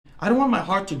I don't want my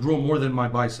heart to grow more than my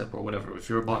bicep or whatever if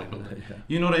you're a bodybuilder. Yeah.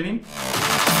 You know what I mean?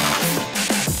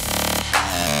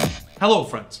 Hello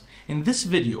friends. In this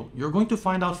video, you're going to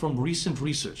find out from recent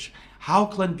research how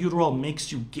clenbuterol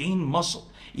makes you gain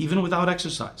muscle even without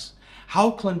exercise,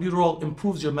 how clenbuterol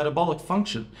improves your metabolic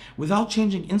function without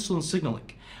changing insulin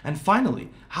signaling, and finally,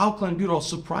 how clenbuterol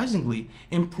surprisingly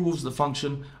improves the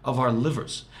function of our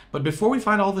livers. But before we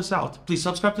find all this out, please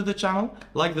subscribe to the channel,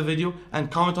 like the video,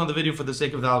 and comment on the video for the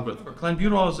sake of the algorithm.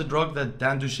 Clenbuterol is a drug that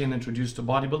Dan Duchesne introduced to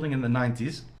bodybuilding in the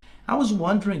 90s. I was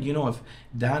wondering, if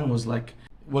Dan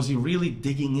was he really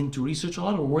digging into research a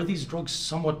lot, or were these drugs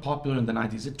somewhat popular in the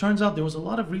 90s? It turns out there was a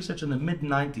lot of research in the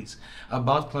mid-90s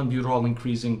about clenbuterol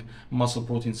increasing muscle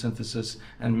protein synthesis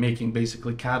and making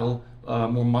basically cattle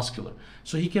more muscular.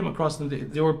 So he came across them.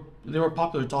 They were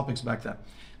popular topics back then.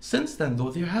 Since then,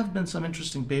 though, there have been some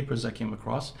interesting papers I came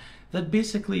across that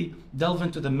basically delve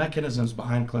into the mechanisms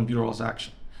behind clenbuterol's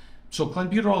action. So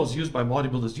clenbuterol is used by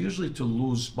bodybuilders usually to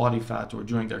lose body fat or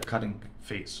during their cutting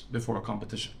phase before a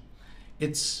competition.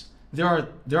 There are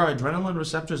adrenaline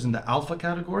receptors in the alpha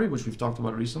category, which we've talked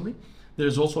about recently.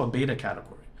 There's also a beta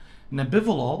category.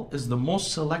 Nebivolol is the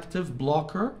most selective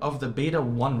blocker of the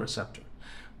beta-1 receptor.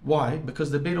 Why?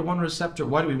 Because the beta-1 receptor,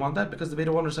 why do we want that? Because the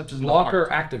beta-1 receptor is blocker,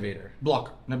 activator.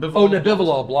 Blocker.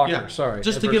 Nebivolol blocker, yeah. Sorry.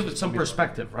 Just to give it some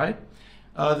perspective, right?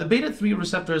 The beta-3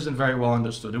 receptor isn't very well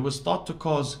understood. It was thought to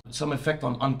cause some effect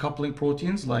on uncoupling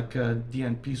proteins like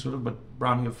DNP sort of, but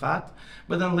browning of fat.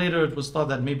 But then later it was thought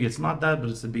that maybe it's not that,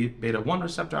 but it's the beta-1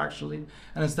 receptor actually.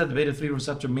 And instead the beta-3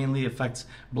 receptor mainly affects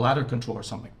bladder control or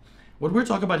something. What we're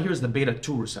talking about here is the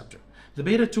beta-2 receptor. The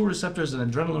beta-2 receptor is an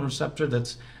adrenaline receptor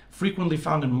that's frequently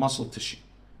found in muscle tissue.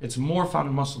 It's more found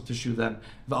in muscle tissue than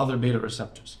the other beta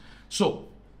receptors. So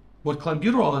what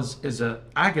clenbuterol is an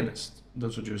agonist.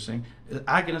 That's what you're saying.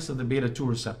 Agonist of the beta-2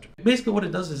 receptor. Basically what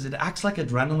it does is it acts like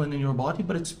adrenaline in your body,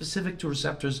 but it's specific to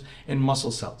receptors in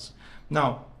muscle cells.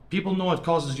 Now, people know it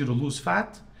causes you to lose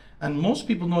fat, and most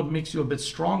people know it makes you a bit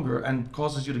stronger and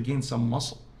causes you to gain some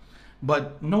muscle.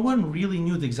 But no one really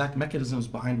knew the exact mechanisms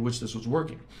behind which this was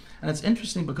working. And it's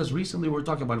interesting because recently we were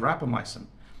talking about rapamycin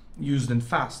used in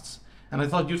fasts. And I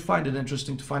thought you'd find it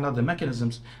interesting to find out the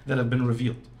mechanisms that have been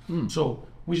revealed. So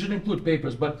we should include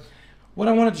papers, but what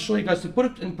I wanted to show you guys, to put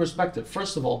it in perspective,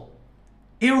 first of all,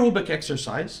 aerobic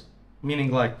exercise,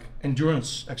 meaning like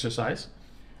endurance exercise,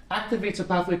 activates a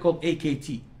pathway called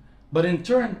AKT. But in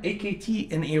turn,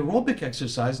 AKT in aerobic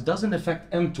exercise doesn't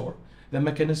affect mTOR, the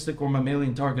mechanistic or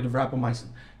mammalian target of rapamycin.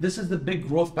 This is the big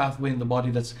growth pathway in the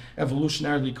body that's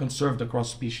evolutionarily conserved across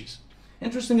species.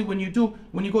 Interestingly, when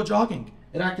you go jogging,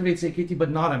 it activates AKT, but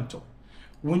not mTOR.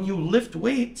 When you lift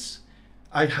weights,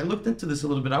 I looked into this a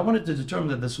little bit. I wanted to determine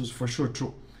that this was for sure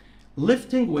true.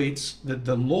 Lifting weights,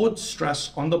 the load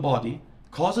stress on the body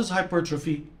causes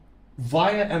hypertrophy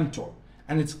via mTOR.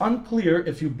 And it's unclear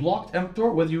if you blocked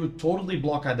mTOR, whether you would totally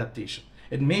block adaptation.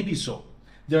 It may be so.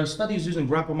 There are studies using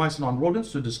rapamycin on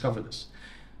rodents to discover this.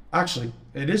 Actually,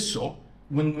 it is so.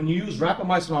 When you use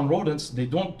rapamycin on rodents, they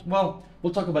don't, well,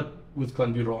 we'll talk about with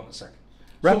clenbuterol in a second.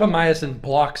 Rapamycin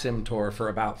blocks mTOR for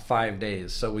about 5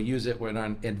 days. So we use it when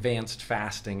on advanced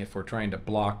fasting if we're trying to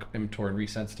block mTOR and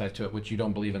resensitize to it, which you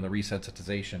don't believe in the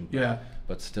resensitization. Yeah.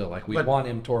 But still, like we want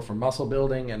mTOR for muscle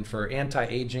building, and for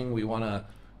anti-aging, we want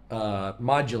to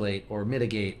modulate or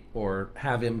mitigate or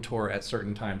have mTOR at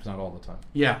certain times, not all the time.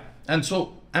 Yeah. And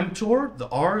so mTOR, the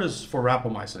R is for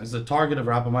rapamycin. It's the target of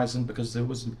rapamycin because it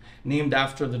was named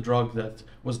after the drug that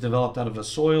was developed out of a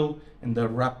soil in the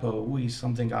Rappaui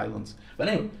something islands. But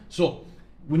anyway, so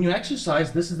when you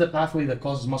exercise, this is the pathway that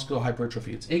causes muscular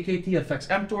hypertrophy. It's AKT, affects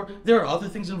mTOR. There are other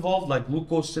things involved like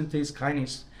glucose synthase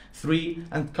kinase 3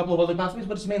 and a couple of other pathways,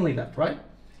 but it's mainly that, right?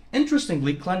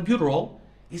 Interestingly, clenbuterol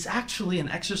is actually an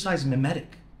exercise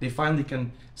mimetic. They finally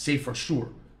can say for sure.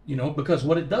 Because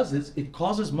what it does is it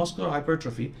causes muscular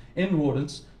hypertrophy in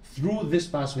rodents through this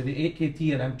pathway, the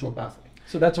AKT and mTOR pathway.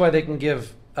 So that's why they can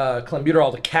give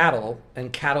clenbuterol to cattle,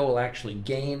 and cattle will actually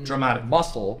gain dramatic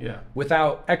muscle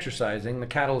without exercising. The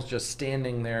cattle's just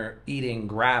standing there eating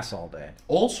grass all day.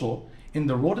 Also, in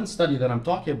the rodent study that I'm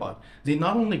talking about, they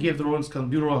not only gave the rodents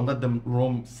clenbuterol and let them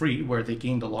roam free, where they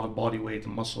gained a lot of body weight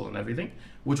and muscle and everything,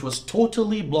 which was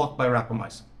totally blocked by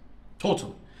rapamycin.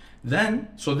 Totally. Then,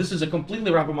 so this is a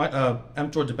completely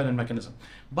mTOR dependent mechanism.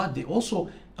 But they also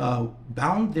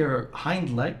bound their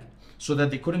hind leg so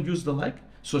that they couldn't use the leg,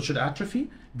 so it should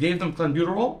atrophy, gave them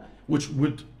clenbuterol, which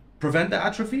would prevent the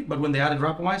atrophy, but when they added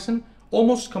rapamycin,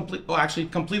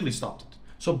 completely stopped it.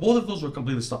 So both of those were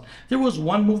completely stopped. There was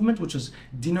one movement, which is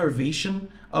denervation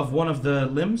of one of the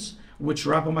limbs, which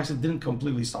rapamycin didn't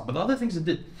completely stop, but the other things it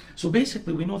did. So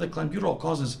basically, we know that clenbuterol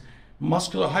causes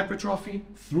muscular hypertrophy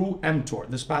through mTOR,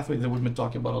 this pathway that we've been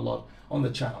talking about a lot on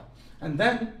the channel. And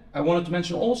then I wanted to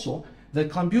mention also that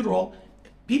clenbuterol,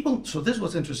 so this is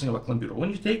what's interesting about clenbuterol.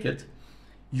 When you take it,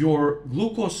 your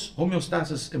glucose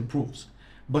homeostasis improves,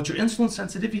 but your insulin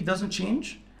sensitivity doesn't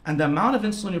change, and the amount of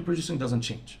insulin you're producing doesn't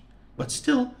change. But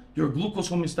still, your glucose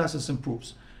homeostasis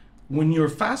improves. When you're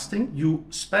fasting, you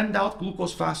spend out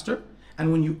glucose faster,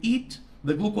 and when you eat,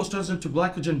 the glucose turns into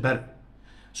glycogen better.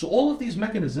 So all of these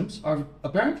mechanisms are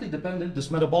apparently dependent,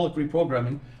 this metabolic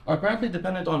reprogramming, are apparently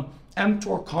dependent on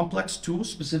mTOR complex 2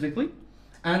 specifically,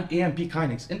 and AMP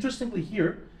kinase. Interestingly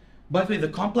here, by the way, the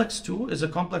complex 2 is a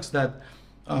complex that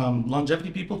longevity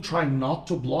people try not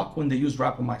to block when they use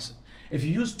rapamycin. If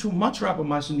you use too much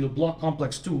rapamycin, you'll block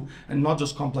complex 2 and not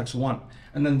just complex 1.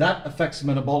 And then that affects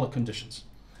metabolic conditions.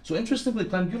 So interestingly,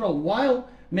 clenbuterol, while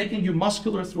making you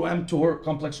muscular through mTOR,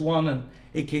 complex 1, and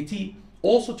AKT,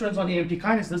 also turns on AMP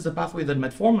kinase. This is the pathway that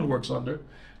metformin works under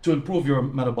to improve your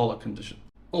metabolic condition.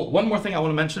 Oh, one more thing I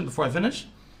want to mention before I finish.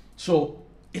 So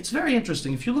it's very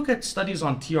interesting. If you look at studies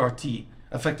on TRT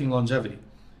affecting longevity,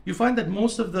 you find that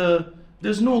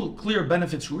there's no clear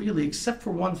benefits really, except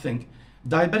for one thing: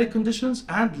 diabetic conditions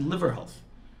and liver health.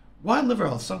 Why liver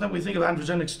health? Sometimes we think of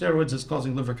androgenic steroids as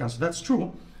causing liver cancer. That's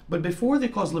true, but before they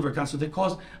cause liver cancer, they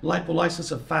cause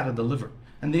lipolysis of fat in the liver,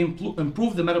 and they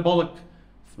improve the metabolic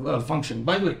function.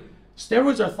 By the way,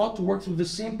 steroids are thought to work through the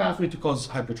same pathway to cause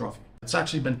hypertrophy. It's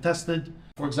actually been tested.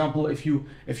 For example, if you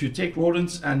take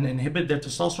rodents and inhibit their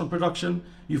testosterone production,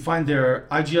 you find their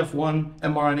IGF-1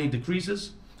 mRNA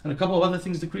decreases, and a couple of other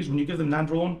things decrease. When you give them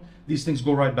nandrolone, these things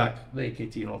go right back, the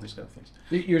AKT and all these kind of things.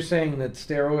 You're saying that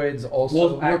steroids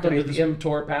also activate the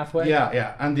mTOR pathway?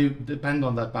 Yeah, and they depend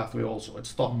on that pathway also.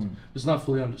 It's thought. It's not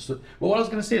fully understood. But what I was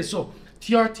going to say is, so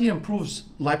TRT improves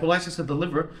lipolysis at the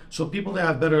liver, so people that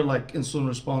have better like insulin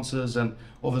responses and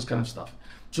all this kind of stuff.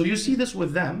 So you see this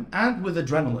with them and with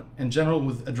adrenaline. In general,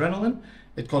 with adrenaline,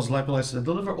 it causes lipolysis at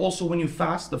the liver. Also, when you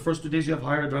fast, the first 2 days you have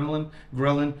higher adrenaline,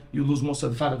 ghrelin, you lose most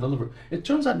of the fat at the liver. It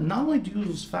turns out not only do you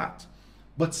lose fat,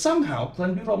 but somehow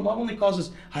clenbuterol not only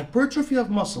causes hypertrophy of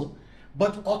muscle,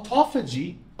 but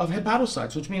autophagy of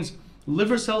hepatocytes, which means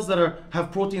liver cells that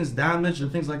have proteins damaged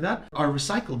and things like that are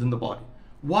recycled in the body,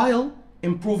 while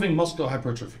improving muscular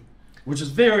hypertrophy, which is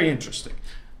very interesting.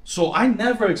 So I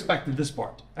never expected this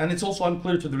part, and it's also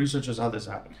unclear to the researchers how this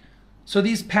happened. So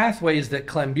these pathways that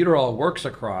clenbuterol works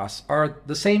across are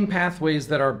the same pathways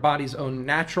that our body's own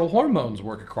natural hormones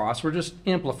work across. We're just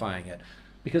amplifying it,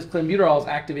 because clenbuterol is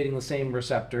activating the same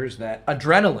receptors that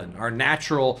adrenaline, our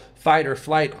natural fight or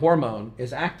flight hormone,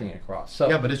 is acting across. So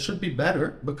yeah, but it should be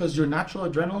better, because your natural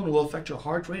adrenaline will affect your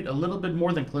heart rate a little bit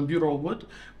more than clenbuterol would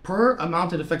per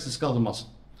amount it affects the skeletal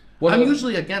muscle. I'm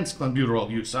usually against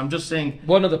clenbuterol use. I'm just saying.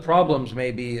 One of the problems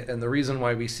may be, and the reason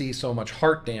why we see so much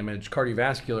heart damage,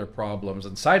 cardiovascular problems,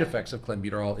 and side effects of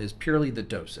clenbuterol is purely the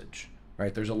dosage,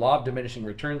 right? There's a law of diminishing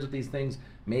returns with these things.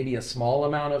 Maybe a small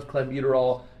amount of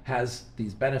clenbuterol has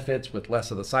these benefits with less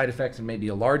of the side effects, and maybe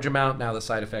a large amount, now the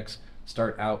side effects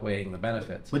start outweighing the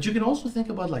benefits. But you can also think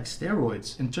about like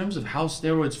steroids, in terms of how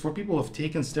steroids, for people who have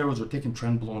taken steroids or taken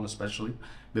trenbolone especially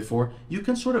before, you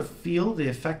can sort of feel the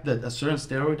effect that a certain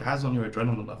steroid has on your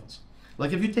adrenaline levels.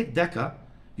 Like if you take Deca,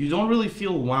 you don't really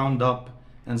feel wound up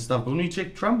and stuff, but when you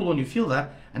take trenbolone, you feel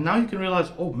that, and now you can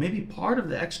realize, oh, maybe part of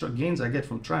the extra gains I get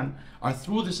from tren are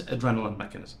through this adrenaline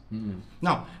mechanism.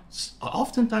 Now,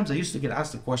 oftentimes I used to get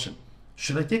asked the question,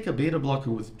 should I take a beta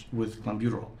blocker with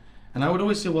clenbuterol? And I would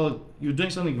always say, well, you're doing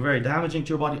something very damaging to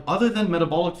your body other than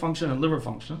metabolic function and liver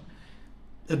function.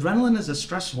 Adrenaline is a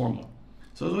stress hormone.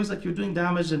 So it's always like you're doing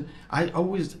damage, and I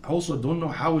always also don't know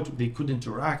how they could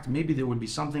interact. Maybe there would be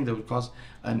something that would cause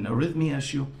an arrhythmia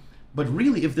issue. But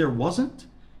really, if there wasn't,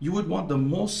 you would want the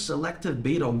most selective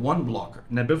beta-1 blocker,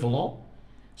 nebivolol,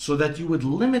 so that you would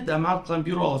limit the amount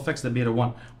clenbuterol affects the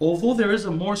beta-1. Although there is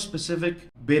a more specific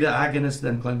beta agonist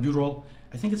than clenbuterol,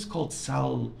 I think it's called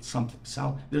sal something.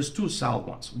 There's 2 sal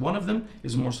ones. One of them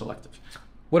is more selective.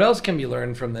 What else can be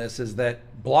learned from this is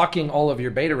that blocking all of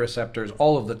your beta receptors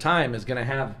all of the time is going to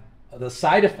have the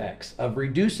side effects of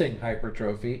reducing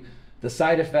hypertrophy, the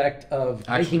side effect of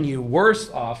making you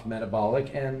worse off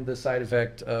metabolic, and the side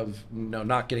effect of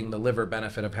not getting the liver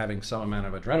benefit of having some amount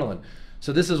of adrenaline.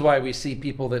 So this is why we see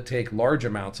people that take large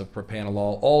amounts of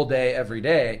propranolol all day, every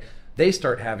day, they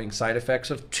start having side effects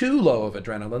of too low of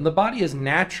adrenaline. The body is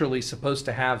naturally supposed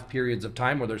to have periods of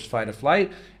time where there's fight or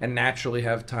flight, and naturally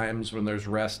have times when there's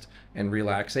rest and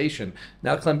relaxation.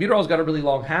 Now, clenbuterol's got a really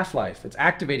long half-life. It's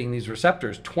activating these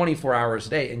receptors 24 hours a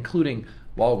day, including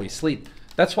while we sleep.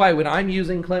 That's why when I'm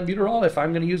using clenbuterol, if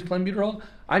I'm going to use clenbuterol,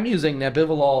 I'm using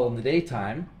nebivolol in the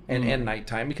daytime and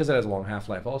nighttime because it has a long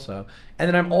half-life also. And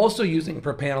then I'm also using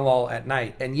propranolol at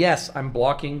night. And yes, I'm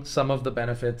blocking some of the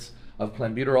benefits of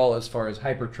clenbuterol as far as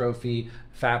hypertrophy,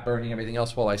 fat burning, everything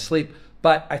else while I sleep.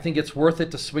 But I think it's worth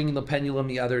it to swing the pendulum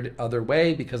the other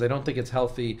way, because I don't think it's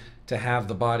healthy to have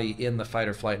the body in the fight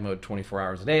or flight mode 24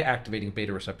 hours a day, activating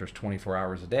beta receptors 24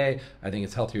 hours a day. I think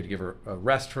it's healthier to give her a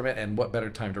rest from it. And what better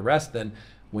time to rest than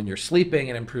when you're sleeping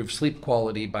and improve sleep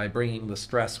quality by bringing the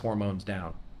stress hormones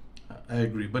down. I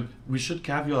agree, but we should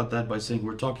caveat that by saying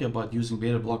we're talking about using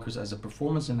beta blockers as a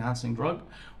performance enhancing drug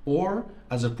or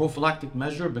as a prophylactic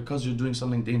measure because you're doing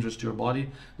something dangerous to your body,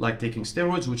 like taking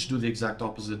steroids, which do the exact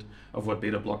opposite of what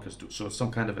beta blockers do. So it's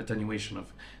some kind of attenuation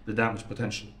of the damage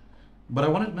potential. But I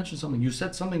wanted to mention something. You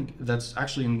said something that's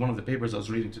actually in one of the papers I was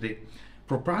reading today.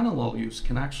 Propranolol use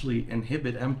can actually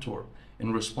inhibit mTOR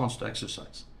in response to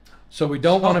exercise. So we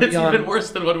don't want to be on. It's even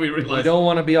worse than what we realized. We don't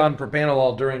want to be on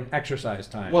propranolol during exercise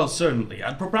time. Well, certainly.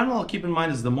 And propranolol, keep in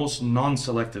mind, is the most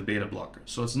non-selective beta blocker.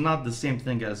 So it's not the same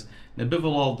thing as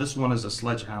nebivolol. This one is a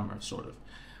sledgehammer, sort of.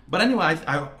 But anyway,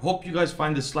 I hope you guys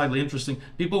find this slightly interesting.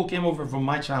 People who came over from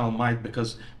my channel might,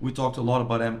 because we talked a lot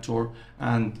about mTOR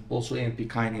and also AMP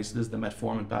kinase. This is the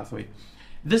metformin pathway.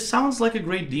 This sounds like a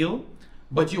great deal,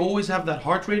 but you always have that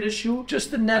heart rate issue.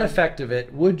 Just the net effect of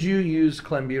it. Would you use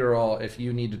clenbuterol if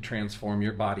you need to transform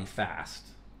your body fast?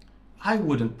 I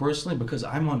wouldn't personally, because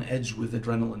I'm on edge with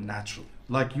adrenaline naturally,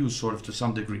 like you sort of to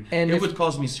some degree. And it would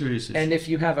cause me serious issues. And if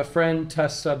you have a friend,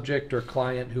 test subject, or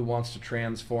client who wants to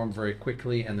transform very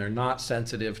quickly and they're not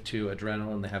sensitive to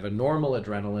adrenaline, they have a normal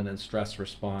adrenaline and stress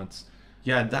response.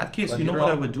 Yeah, in that case, you know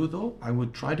what I would do though? I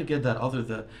would try to get that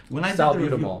other, when I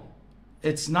salbutamol.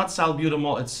 It's not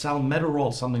salbutamol, it's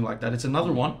salmeterol, something like that. It's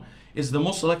another one. It's the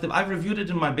most selective. I've reviewed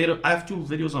it in my beta. I have 2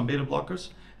 videos on beta blockers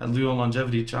at Leo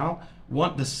Longevity channel.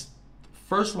 This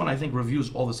first one, I think,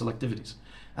 reviews all the selectivities.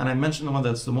 And I mentioned the one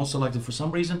that's the most selective for some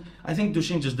reason. I think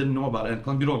Duchenne just didn't know about it, and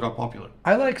clenbuterol got popular.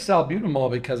 I like salbutamol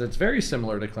because it's very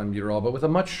similar to clenbuterol, but with a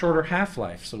much shorter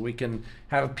half-life. So we can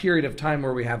have a period of time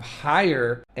where we have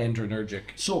higher adrenergic.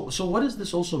 So what does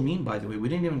this also mean, by the way? We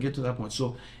didn't even get to that point.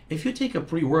 So if you take a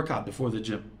pre-workout before the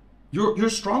gym, you're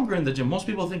stronger in the gym. Most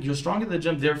people think you're strong in the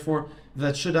gym, therefore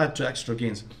that should add to extra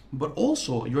gains. But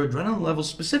also your adrenaline levels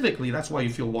specifically, that's why you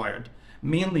feel wired.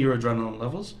 Mainly your adrenaline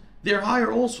levels, they're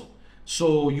higher also.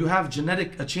 So you have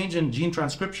a change in gene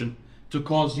transcription to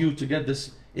cause you to get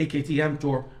this AKT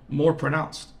mTOR more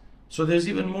pronounced. So there's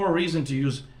even more reason to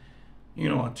use,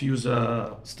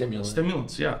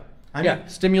 stimulants. Yeah. I mean,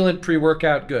 stimulant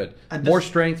pre-workout, good. More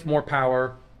strength, more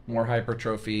power, more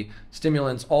hypertrophy.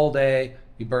 Stimulants all day,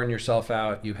 you burn yourself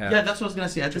out. You have that's what I was gonna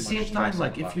say. At the same time,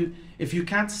 like if you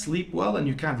can't sleep well and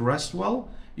you can't rest well,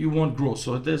 you won't grow.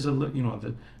 So there's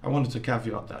I wanted to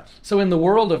caveat that. So in the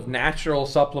world of natural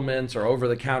supplements or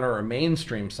over-the-counter or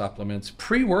mainstream supplements,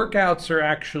 pre-workouts are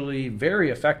actually very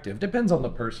effective. Depends on the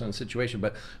person and situation,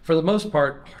 but for the most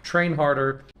part, train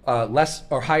harder, less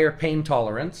or higher pain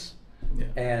tolerance,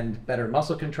 and better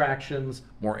muscle contractions,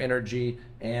 more energy,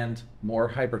 and more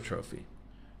hypertrophy.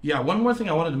 Yeah, one more thing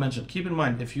I wanted to mention. Keep in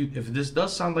mind, if this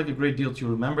does sound like a great deal to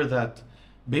you, remember that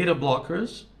beta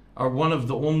blockers are one of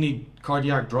the only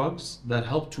cardiac drugs that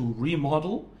help to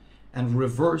remodel and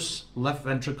reverse left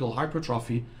ventricle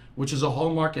hypertrophy, which is a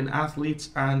hallmark in athletes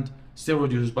and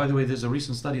steroid users. By the way, there's a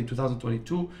recent study in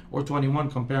 2022 or 21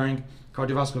 comparing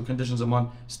cardiovascular conditions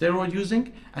among steroid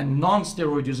using and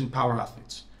non-steroid using power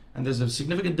athletes. And there's a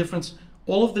significant difference.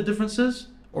 All of the differences,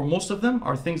 or most of them,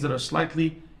 are things that are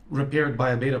slightly repaired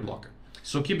by a beta blocker.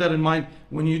 So keep that in mind.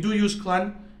 When you do use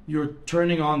Clen, you're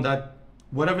turning on that,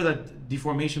 whatever that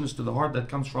deformation is to the heart that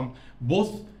comes from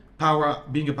both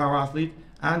being a power athlete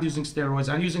and using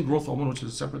steroids and using growth hormone, which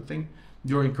is a separate thing.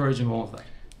 You're encouraging all of that.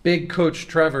 Big Coach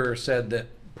Trevor said that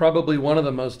probably one of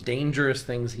the most dangerous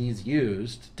things he's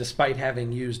used, despite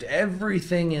having used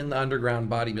everything in the underground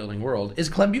bodybuilding world, is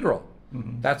clenbuterol.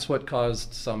 Mm-hmm. That's what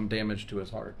caused some damage to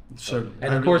his heart. Certainly.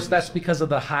 And of course, that's because of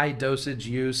the high dosage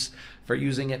use for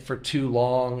using it for too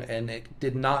long, and it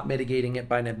did not mitigating it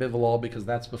by nebivolol, because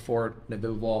that's before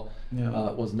nebivolol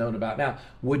was known about. Now,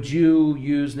 would you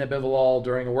use nebivolol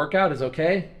during a workout? Is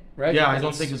okay, right? Yeah, I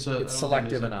don't think it's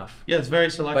selective enough. Yeah, it's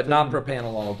very selective. But not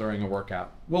propranolol during a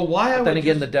workout. Well, why? But then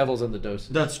again, the devil's in the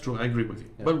dosage. That's true. I agree with you.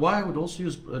 Yeah. But why I would also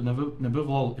use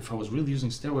nebivolol if I was really using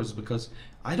steroids is because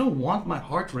I don't want my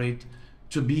heart rate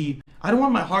to be, I don't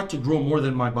want my heart to grow more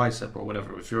than my bicep or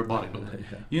whatever, if you're a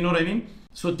bodybuilder. You know what I mean?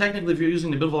 So technically, if you're using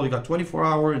Metabolism, you got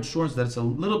 24-hour insurance that it's a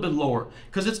little bit lower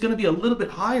because it's going to be a little bit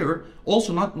higher.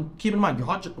 Also, not keep in mind your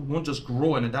heart won't just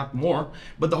grow and adapt more,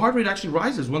 but the heart rate actually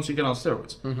rises once you get on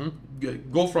steroids.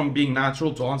 Go from being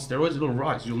natural to on steroids, it'll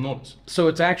rise. You'll notice. So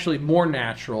it's actually more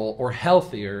natural or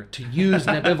healthier to use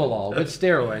Nebivolol with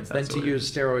steroids than to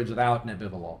use steroids without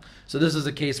Nebivolol. So this is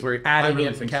a case where adding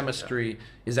in chemistry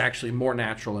is actually more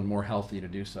natural and more healthy to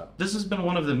do so. This has been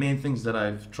one of the main things that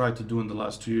I've tried to do in the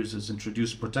last 2 years is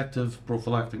introduce protective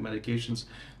prophylactic medications.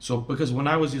 So because when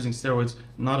I was using steroids,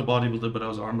 not a bodybuilder, but I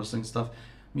was arm wrestling stuff,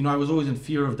 you know, I was always in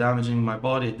fear of damaging my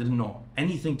body. I didn't know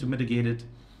anything to mitigate it.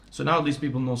 So now at least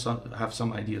people know have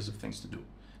some ideas of things to do.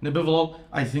 Nebivolol,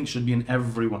 I think, should be in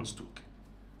everyone's toolkit.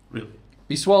 Really.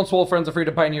 Be swell and swole, friends of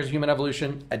Freedom Pioneers, Human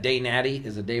Evolution. A day natty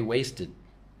is a day wasted.